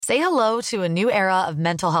Say hello to a new era of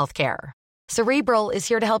mental health care. Cerebral is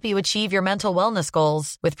here to help you achieve your mental wellness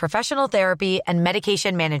goals with professional therapy and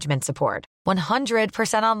medication management support.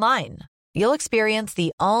 100% online. You'll experience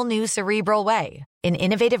the all-new Cerebral way, an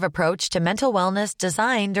innovative approach to mental wellness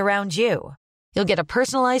designed around you. You'll get a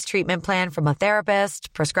personalized treatment plan from a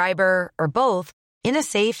therapist, prescriber, or both in a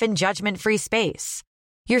safe and judgment-free space.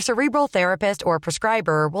 Your Cerebral therapist or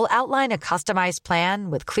prescriber will outline a customized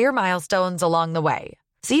plan with clear milestones along the way,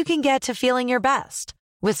 so you can get to feeling your best.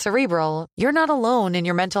 With Cerebral, you're not alone in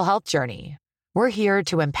your mental health journey. We're here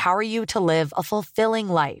to empower you to live a fulfilling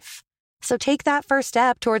life. So take that first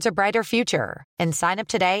step towards a brighter future and sign up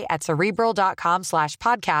today at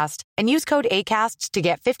Cerebral.com/podcast and use code ACAST to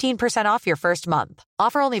get 15% off your first month.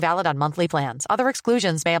 Offer only valid on monthly plans. Other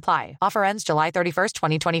exclusions may apply. Offer ends July 31st,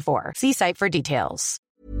 2024. See site for details.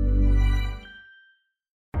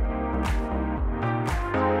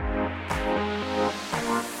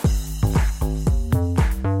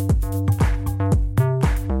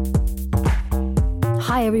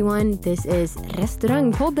 Hi everyone, this is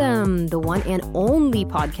Restaurangpodden, the one and only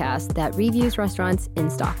podcast that reviews restaurants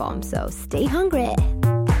in Stockholm. So stay hungry!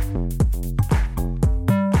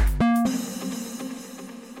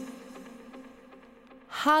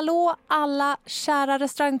 Hallå alla kära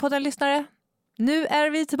Restaurangpodden-lyssnare. Nu är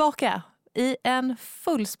vi tillbaka i en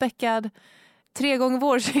fullspäckad 3 gånger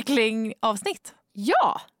vårkyckling avsnitt.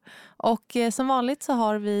 Ja! Och som vanligt så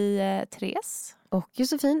har vi Therese. Och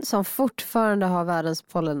Josefin som fortfarande har världens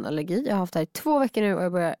pollenallergi. Jag har haft det här i 2 veckor nu och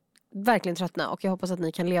jag börjar verkligen tröttna. Och jag hoppas att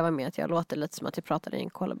ni kan leva med att jag låter lite som att jag pratar i en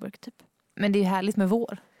kolaburk typ. Men det är ju härligt med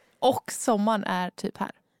vår. Och sommaren är typ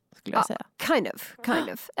här, skulle jag säga. Kind of.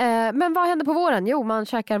 Men vad händer på våren? Jo, man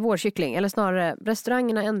käkar vårkyckling. Eller snarare,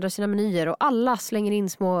 restaurangerna ändrar sina menyer. Och alla slänger in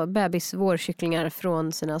små bebis-vårkycklingar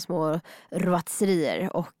från sina små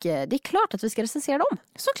roatserier. Och det är klart att vi ska recensera dem.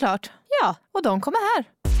 Såklart. Ja. Och de kommer här.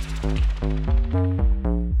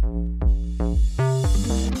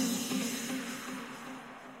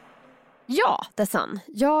 Ja, Dessan.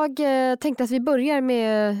 Jag tänkte att vi börjar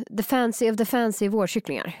med the fancy of the fancy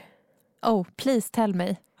vårkycklingar. Oh, please tell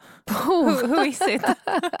me. Who is it?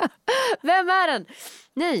 Vem är den?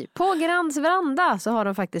 Nej, på Grands Veranda så har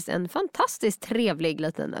de faktiskt en fantastiskt trevlig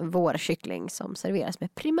liten vårkyckling som serveras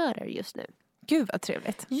med primörer just nu. Gud vad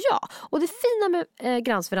trevligt. Ja, och det fina med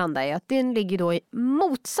Grands Veranda är att den ligger då i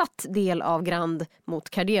motsatt del av Grand mot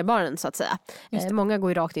Karderbaren så att säga. Många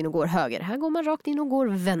går ju rakt in och går höger. Här går man rakt in och går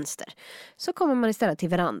vänster. Så kommer man istället till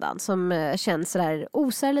verandan som känns sådär,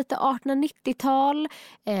 osar lite 1890-tal,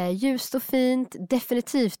 ljust och fint.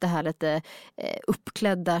 Definitivt det här lite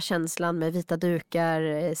uppklädda känslan med vita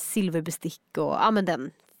dukar, silverbestick och ja men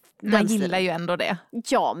den. Man gillar ju ändå det.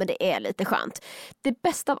 Ja, men det är lite skönt. Det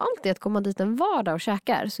bästa av allt är att komma dit en vardag och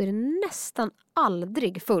käkar så är det nästan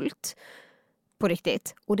aldrig fullt på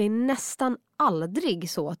riktigt. Och det är nästan aldrig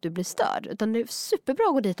så att du blir störd. Utan det är superbra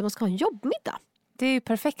att gå dit om man ska ha en jobbmiddag. Det är ju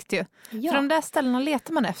perfekt ju. Ja. För de där ställena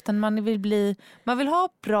letar man efter. Man vill ha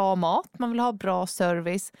bra mat, man vill ha bra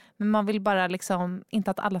service. Men man vill bara liksom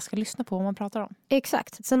inte att alla ska lyssna på vad man pratar om.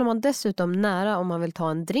 Exakt. Sen har man dessutom nära om man vill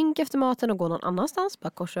ta en drink efter maten och gå någon annanstans. Bara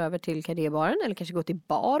korsa över till Karderbaren eller kanske gå till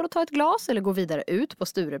bar och ta ett glas. Eller gå vidare ut på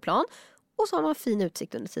Stureplan. Och så har man fin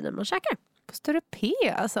utsikt under tiden man käkar. På Sture P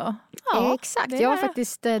alltså. Ja, exakt. Jag var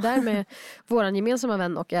faktiskt där med våran gemensamma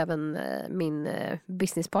vän och även min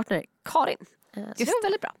businesspartner Karin. Så det var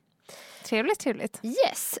väldigt bra. Trevligt.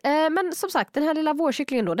 Yes, men som sagt den här lilla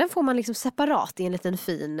vårkycklingen då, den får man liksom separat i en liten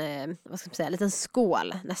fin, vad ska man säga, liten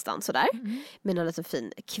skål nästan sådär. Med en liten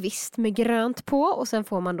fin kvist med grönt på och sen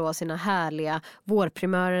får man då sina härliga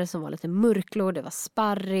vårprimörer som var lite mörklor, det var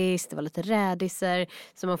sparris, det var lite rädisor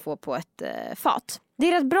som man får på ett fat. Det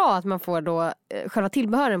är rätt bra att man får då själva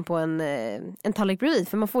tillbehören på en tallrik bredvid.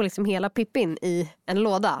 För man får liksom hela pippin i en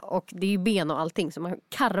låda. Och det är ju ben och allting. Så man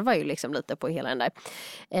karvar ju liksom lite på hela den där.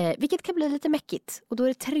 Vilket kan bli lite mäckigt. Och då är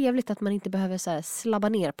det trevligt att man inte behöver så här slabba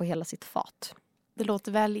ner på hela sitt fat. Det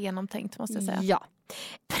låter väl genomtänkt måste jag säga. Ja.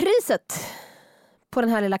 Priset på den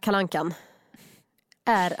här lilla kalankan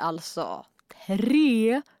är alltså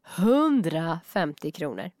 350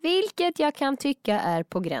 kronor. Vilket jag kan tycka är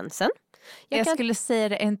på gränsen. Jag skulle säga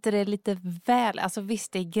det, är inte det lite väl, alltså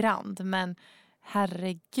visst det är grand, men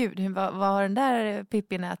herregud, vad har den där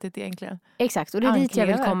Pippin ätit egentligen? Exakt, och det är dit jag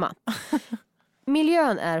vill komma.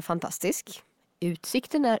 Miljön är fantastisk,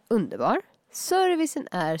 utsikten är underbar, servicen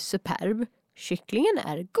är superb, kycklingen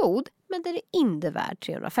är god, men den är inte värd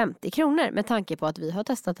 350 kronor med tanke på att vi har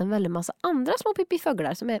testat en väldigt massa andra små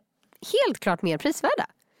pippiföglar som är helt klart mer prisvärda.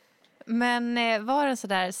 Men var den så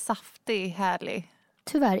där saftig, härlig?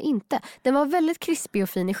 Tyvärr inte. Den var väldigt krispig och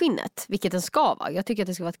fin i skinnet, vilket den ska vara. Jag tycker att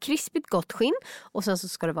det ska vara ett krispigt gott skinn och sen så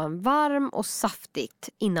ska det vara en varm och saftigt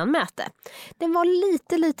innan mäte. Den var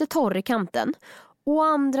lite torr i kanten. Å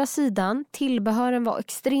andra sidan, tillbehören var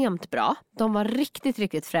extremt bra. De var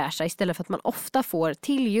riktigt fräscha istället för att man ofta får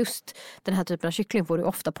till just den här typen av kyckling får du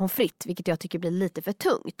ofta pommes frites, vilket jag tycker blir lite för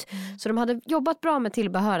tungt. Så de hade jobbat bra med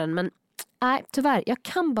tillbehören, men nej, tyvärr, jag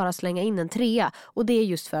kan bara slänga in en 3 och det är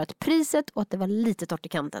just för att priset och att det var lite torrt i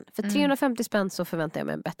kanten. För 350 spänn så förväntar jag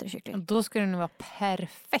mig en bättre kyckling. Och då skulle den vara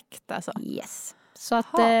perfekt alltså. Yes. Så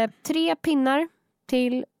att 3 pinnar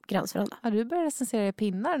till Verandan. Ja, du börjar recensera i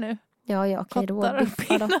pinnar nu. Ja, okej,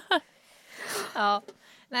 råbiffar då. Ja,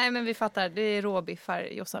 nej men vi fattar, det är råbiffar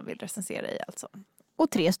Jossan vill recensera i alltså. Och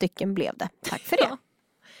 3 stycken blev det. Tack för det. Ja.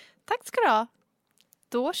 Tack ska du ha.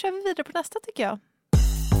 Då kör vi vidare på nästa tycker jag.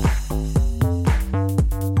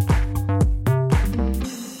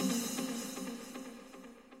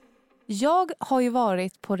 Jag har ju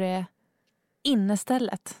varit på det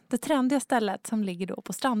innestället, det trendiga stället som ligger då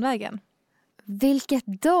på Strandvägen. Vilket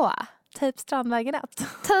då? Typ Strandvägen 1.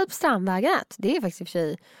 Typ Strandvägen 1. Det är faktiskt i och för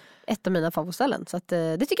sig ett av mina favoritställen. Så att,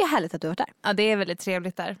 det tycker jag är härligt att du har varit där. Ja, det är väldigt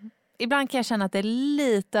trevligt där. Ibland kan jag känna att det är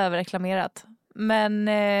lite överreklamerat. Men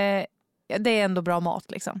det är ändå bra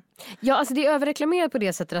mat liksom. Ja, alltså det är överreklamerat på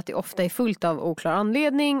det sättet att det ofta är fullt av oklar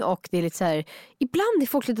anledning. Och det är lite så här, ibland är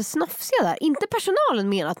folk lite snofsiga där. Inte personalen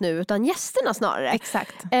menat nu, utan gästerna snarare.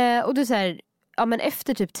 Exakt. Och det är så här, ja men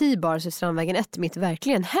efter typ T-bar så är Strandvägen 1 mitt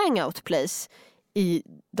verkligen hangout place i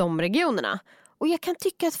de regionerna. Och jag kan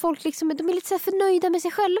tycka att folk liksom, de är lite så här förnöjda med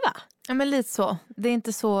sig själva. Ja, men lite så. Det är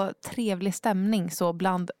inte så trevlig stämning så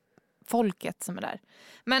bland folket som är där.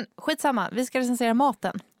 Men skitsamma, vi ska recensera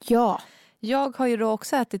maten. Ja. Jag har ju då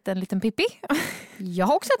också ätit en liten pippi. Jag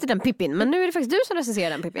har också ätit den pippin, men nu är det faktiskt du som recenserar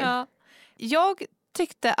den pippin. Ja. Jag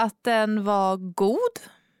tyckte att den var god.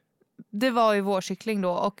 Det var ju vårkyckling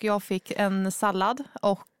då och jag fick en sallad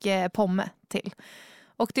och pomme till.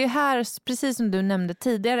 Och det här, precis som du nämnde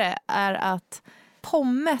tidigare, är att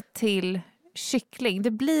pomme till kyckling,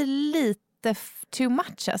 det blir lite too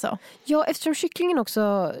much alltså. Ja, eftersom kycklingen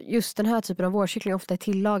också, just den här typen av vårkyckling ofta är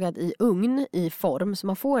tillagad i ugn i form, så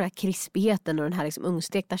man får den här krispigheten och den här liksom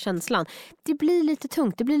ugnstekta känslan. Det blir lite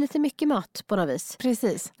tungt, det blir lite mycket mat på något vis.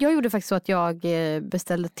 Precis. Jag gjorde faktiskt så att jag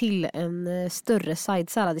beställde till en större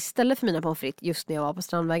side-sallad istället för mina pommes frites just när jag var på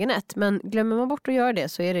Strandvägen 1. Men glömmer man bort att göra det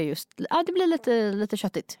så är det just, det blir lite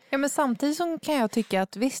köttigt. Ja, men samtidigt så kan jag tycka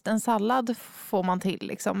att visst, en sallad får man till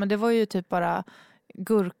liksom, men det var ju typ bara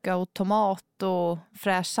gurka och tomat och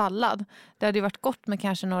fräsch sallad. Det hade ju varit gott med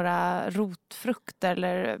kanske några rotfrukter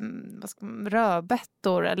eller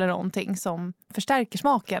rödbetor eller någonting som förstärker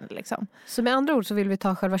smaken liksom. Så med andra ord så vill vi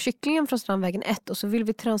ta själva kycklingen från Strandvägen 1 och så vill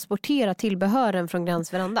vi transportera tillbehören från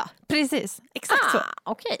Verandan. Precis, exakt så.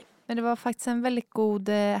 Okej. Men det var faktiskt en väldigt god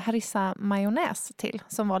harissa-majonnäs till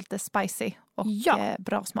som var lite spicy och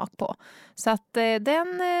bra smak på. Så att det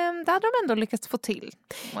hade de ändå lyckats få till,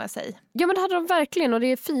 må jag säga. Ja, men det hade de verkligen, och det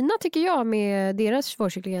är fina tycker jag med deras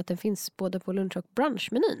vårkyckling att den finns både på lunch- och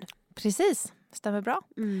brunchmenyn. Precis, stämmer bra.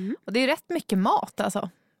 Mm. Och det är rätt mycket mat alltså.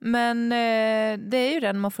 Men det är ju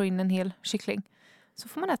den man får in en hel kyckling. Så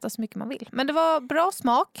får man äta så mycket man vill. Men det var bra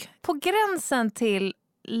smak. På gränsen till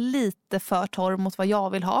lite för torr mot vad jag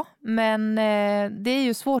vill ha. Men det är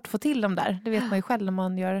ju svårt att få till dem där. Det vet man ju själv när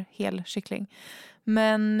man gör hel kyckling.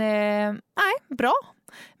 Men bra.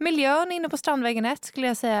 Miljön inne på Strandvägen 1 skulle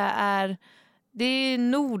jag säga det är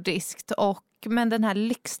nordiskt men den här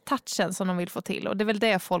lyxtouchen som de vill få till. Och det är väl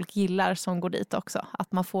det folk gillar som går dit också.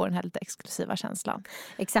 Att man får den här lite exklusiva känslan.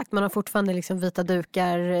 Exakt, man har fortfarande liksom vita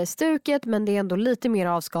dukar-stuket, men det är ändå lite mer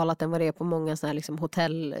avskalat än vad det är på många såna här liksom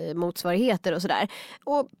hotellmotsvarigheter och sådär.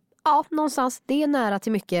 Och ja, någonstans, det är nära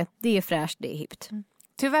till mycket. Det är fräscht, det är hippt.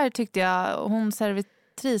 Tyvärr tyckte jag hon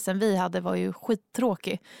servitrisen vi hade var ju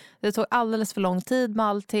skittråkig. Det tog alldeles för lång tid med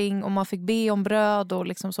allting och man fick be om bröd och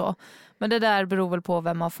liksom så. Men det där beror väl på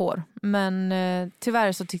vem man får. Men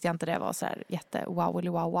tyvärr så tyckte jag inte det var så här jätte wow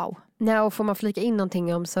eller wow. Nej, och får man flika in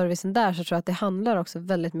någonting om servicen där så tror jag att det handlar också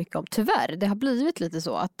väldigt mycket om, tyvärr, det har blivit lite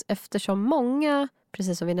så att eftersom många,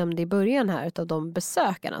 precis som vi nämnde i början här, utav de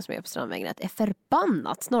besökarna som är på Strandvägen är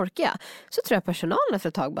förbannat snorkiga, så tror jag personalen för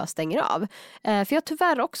ett tag bara stänger av. För jag har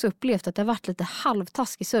tyvärr också upplevt att det har varit lite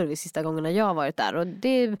halvtaskig service sista gångerna jag har varit där, och det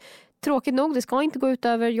är tråkigt nog, det ska inte gå ut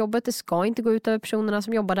över jobbet, det ska inte gå ut över personerna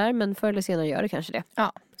som jobbar där, men förr eller senare gör det kanske det.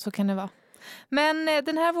 Ja, så kan det vara. Men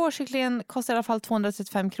den här vårkycklingen kostar i alla fall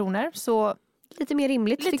 235 kronor, så lite mer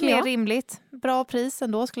rimligt. Lite mer rimligt. Bra pris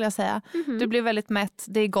ändå skulle jag säga. Mm-hmm. Du blir väldigt mätt,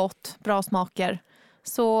 det är gott, bra smaker.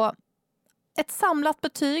 Så ett samlat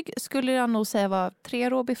betyg skulle jag nog säga var 3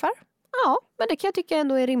 råbiffar Ja, men det kan jag tycka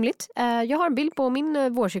ändå är rimligt. Jag har en bild på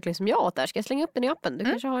min vårkyckling som jag åt där. Ska jag slänga upp den i appen? Du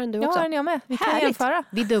kanske har en du också? Jag har en jag med. Vi kan jämföra.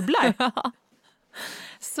 Vi dubblar.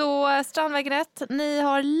 Så Strandvägen 1, ni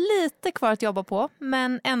har lite kvar att jobba på,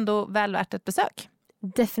 men ändå väl värt ett besök.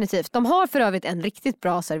 Definitivt. De har för övrigt en riktigt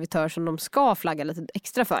bra servitör som de ska flagga lite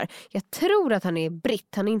extra för. Jag tror att han är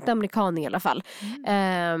britt. Han är inte amerikan i alla fall.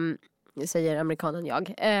 Säger amerikanen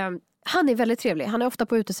jag. Han är väldigt trevlig. Han är ofta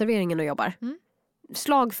på uteserveringen och jobbar.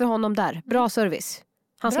 Slag för honom där. Bra service.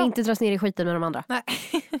 Han ska inte dras ner i skiten med de andra. Nej.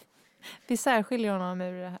 Vi särskiljer honom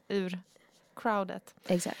ur crowdet.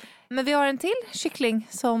 Exakt. Men vi har en till kyckling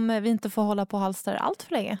som vi inte får hålla på halster allt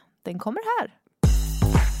för länge. Den kommer här.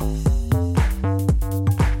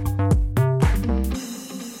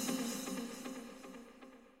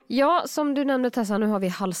 Ja, som du nämnde Tessa, nu har vi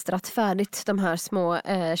halstrat färdigt de här små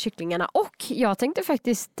kycklingarna. Och jag tänkte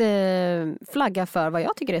faktiskt flagga för vad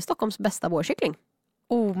jag tycker är Stockholms bästa vårkyckling.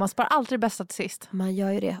 Man sparar alltid det bästa till sist. Man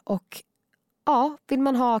gör ju det. Och ja, vill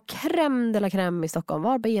man ha crème de la crème i Stockholm,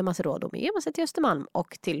 var beger man sig då? Då beger man sig till Östermalm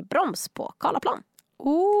och till Broms på Karlaplan.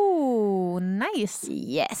 Nice.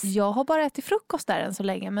 Yes. Jag har bara ätit frukost där än så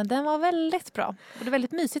länge, men den var väldigt bra. Och det är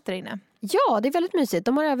väldigt mysigt där inne. Ja, det är väldigt mysigt.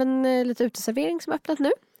 De har även lite uteservering som är öppnat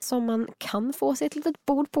nu. Som man kan få sig ett litet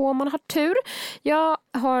bord på om man har tur. Jag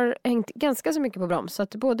har hängt ganska så mycket på Broms. Så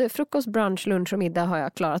att både frukost, brunch, lunch och middag har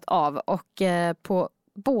jag klarat av. Och på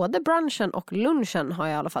både brunchen och lunchen har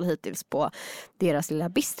jag i alla fall hittills på deras lilla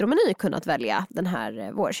bistromeny kunnat välja den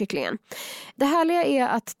här vårkycklingen. Det härliga är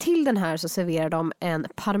att till den här så serverar de en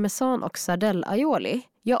parmesan och sardellaioli.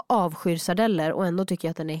 Jag avskyr sardeller och ändå tycker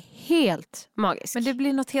jag att den är helt magisk. Men det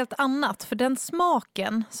blir något helt annat, för den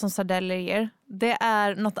smaken som sardeller ger, det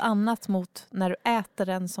är något annat mot när du äter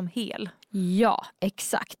den som hel. Ja,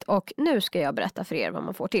 exakt. Och nu ska jag berätta för er vad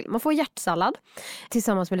man får till. Man får hjärtsallad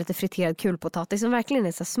tillsammans med lite friterad kulpotatis som verkligen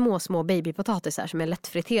är så små babypotatisar som är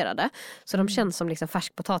lättfriterade. Så de känns som liksom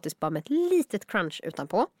färskpotatis bara med ett litet crunch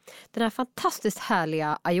utanpå. Den här fantastiskt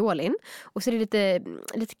härliga aiolin. Och så är det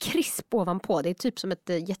lite krisp ovanpå. Det är typ som ett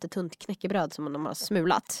jättetunt knäckebröd som de har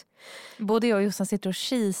smulat. Både jag och Jossan sitter och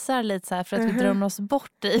kisar lite så här för att vi drömmer oss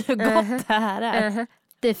bort i hur gott det här är.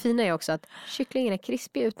 Det fina är också att kycklingen är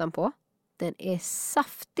krispig utanpå. Den är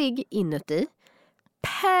saftig inuti.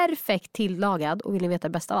 Perfekt tillagad. Och vill ni veta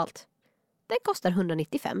det bästa av allt? Den kostar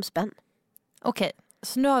 195 spänn. Okej,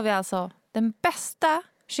 så nu har vi alltså den bästa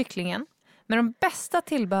kycklingen med de bästa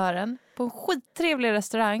tillbehören på en skittrevlig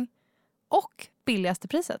restaurang och billigaste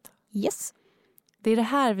priset. Yes. Det är det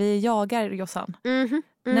här vi jagar, Jossan.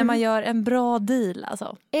 När man gör en bra deal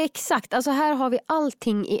alltså. Exakt, alltså här har vi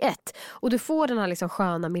allting i ett. Och du får den här liksom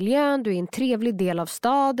sköna miljön. Du är i en trevlig del av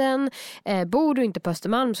staden. Bor du inte på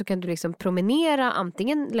Östermalm så kan du liksom promenera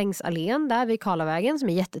antingen längs allén där vid Karlavägen som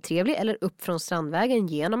är jättetrevlig. Eller upp från Strandvägen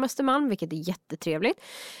genom Östermalm, vilket är jättetrevligt.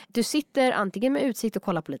 Du sitter antingen med utsikt och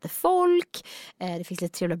kollar på lite folk. Det finns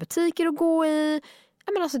lite trevliga butiker att gå i.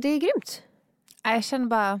 Men alltså det är grymt. Jag känner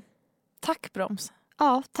bara, tack Broms.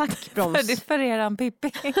 Ja, tack Broms. Det är för eran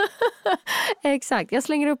Pippi. Exakt, jag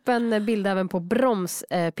slänger upp en bild även på Broms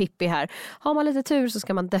Pippi här. Har man lite tur så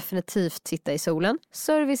ska man definitivt sitta i solen.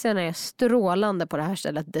 Servicen är strålande på det här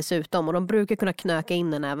stället dessutom. Och de brukar kunna knöka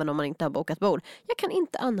in den även om man inte har bokat bord. Jag kan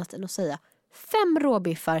inte annat än att säga 5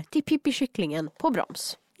 råbiffar till Pippi-kycklingen på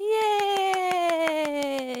Broms.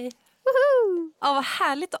 Yay! Woohoo! Ja, vad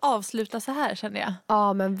härligt att avsluta så här kände jag.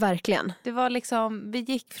 Ja, men verkligen. Det var liksom, vi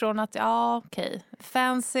gick från att,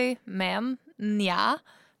 fancy, men nja,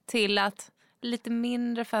 till att lite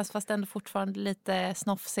mindre fancy fast ändå fortfarande lite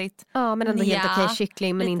snofsigt. Ja, men ändå helt okej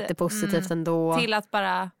kyckling men lite, inte positivt ändå. Till att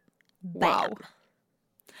bara, wow.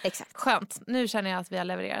 Exakt. Skönt, nu känner jag att vi har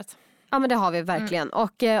levererat. Ja, men det har vi verkligen.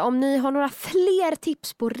 Och om ni har några fler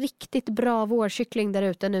tips på riktigt bra vårkyckling där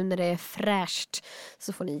ute nu när det är fräscht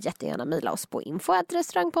så får ni jättegärna mejla oss på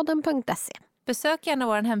info@restaurangpodden.se. Besök gärna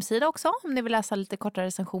vår hemsida också om ni vill läsa lite korta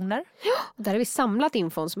recensioner. Ja, där har vi samlat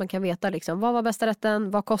infon så man kan veta liksom, vad var bästa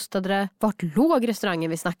rätten, vad kostade det, vart låg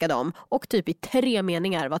restaurangen vi snackade om och typ i 3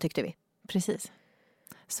 meningar, vad tyckte vi? Precis.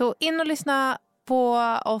 Så in och lyssna på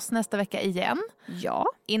oss nästa vecka igen. Ja.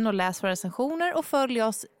 In och läs våra recensioner och följ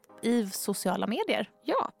oss i sociala medier.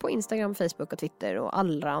 Ja, på Instagram, Facebook och Twitter och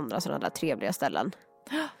alla andra sådana där trevliga ställen.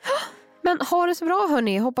 Men ha det så bra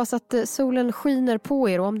hörni. Hoppas att solen skiner på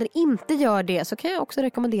er och om den inte gör det så kan jag också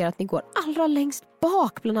rekommendera att ni går allra längst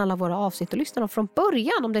bak bland alla våra avsnitt och lyssnar dem från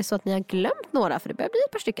början om det är så att ni har glömt några för det börjar bli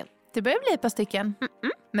ett par stycken. Det börjar bli ett par stycken.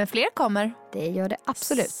 Men fler kommer. Det gör det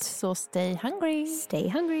absolut. Så stay hungry. Stay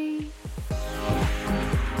hungry.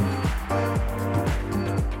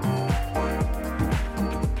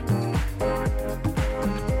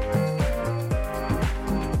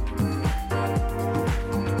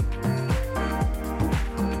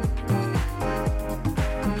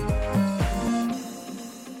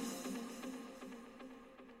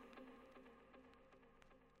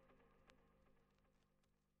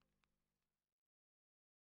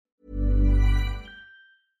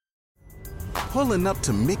 Pulling up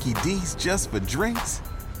to Mickey D's just for drinks?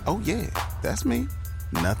 Oh yeah, that's me.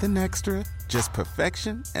 Nothing extra, just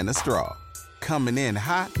perfection and a straw. Coming in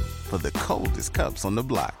hot for the coldest cups on the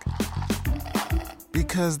block.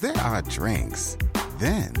 Because there are drinks.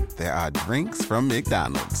 Then there are drinks from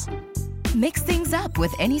McDonald's. Mix things up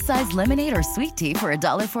with any size lemonade or sweet tea for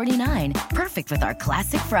 $1.49. Perfect with our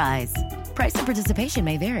classic fries. Price and participation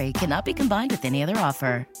may vary. Cannot be combined with any other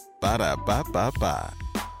offer. Ba-da-ba-ba-ba.